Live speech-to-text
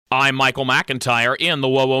I'm Michael McIntyre in the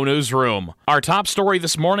WOWO newsroom. Our top story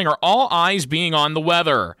this morning are all eyes being on the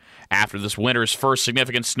weather. After this winter's first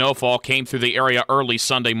significant snowfall came through the area early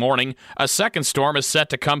Sunday morning, a second storm is set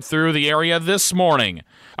to come through the area this morning.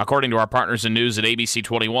 According to our partners in news at ABC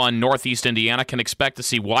 21, Northeast Indiana can expect to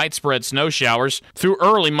see widespread snow showers through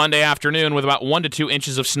early Monday afternoon with about 1 to 2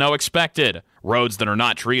 inches of snow expected. Roads that are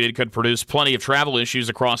not treated could produce plenty of travel issues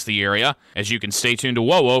across the area, as you can stay tuned to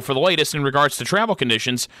WOWO for the latest in regards to travel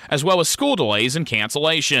conditions, as well as school delays and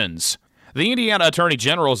cancellations. The Indiana Attorney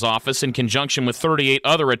General's office, in conjunction with 38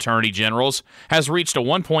 other attorney generals, has reached a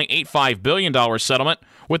 $1.85 billion settlement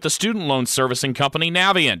with the student loan servicing company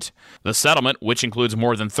Navient. The settlement, which includes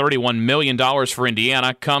more than $31 million for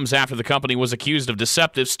Indiana, comes after the company was accused of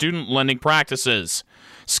deceptive student lending practices.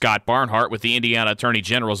 Scott Barnhart with the Indiana Attorney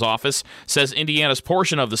General's office says Indiana's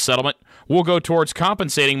portion of the settlement will go towards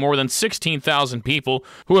compensating more than 16,000 people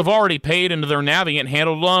who have already paid into their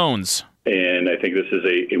Navient-handled loans. And I think this is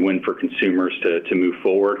a win for consumers to move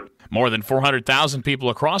forward. More than 400,000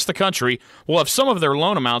 people across the country will have some of their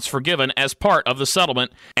loan amounts forgiven as part of the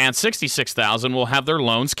settlement, and 66,000 will have their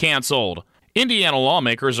loans canceled. Indiana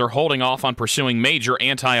lawmakers are holding off on pursuing major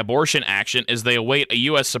anti-abortion action as they await a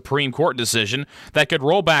U.S. Supreme Court decision that could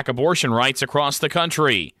roll back abortion rights across the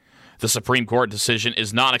country. The Supreme Court decision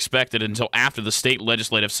is not expected until after the state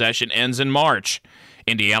legislative session ends in March.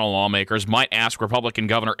 Indiana lawmakers might ask Republican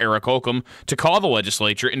Governor Eric Holcomb to call the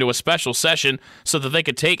legislature into a special session so that they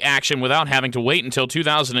could take action without having to wait until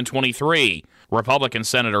 2023. Republican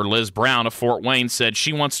Senator Liz Brown of Fort Wayne said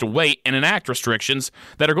she wants to wait and enact restrictions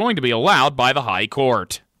that are going to be allowed by the High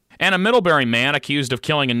Court. And a Middlebury man accused of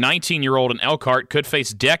killing a 19-year-old in Elkhart could face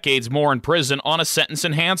decades more in prison on a sentence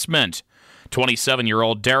enhancement.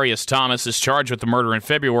 27-year-old Darius Thomas is charged with the murder in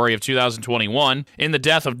February of 2021 in the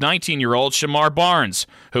death of 19-year-old Shamar Barnes,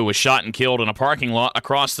 who was shot and killed in a parking lot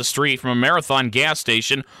across the street from a Marathon gas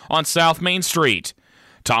station on South Main Street.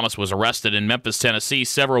 Thomas was arrested in Memphis, Tennessee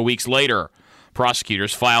several weeks later.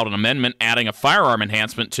 Prosecutors filed an amendment adding a firearm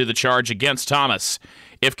enhancement to the charge against Thomas.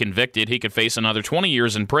 If convicted, he could face another 20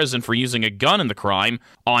 years in prison for using a gun in the crime,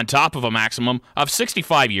 on top of a maximum of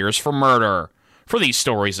 65 years for murder. For these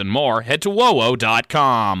stories and more, head to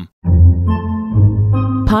WOWO.com.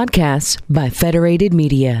 Podcasts by Federated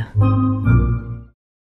Media.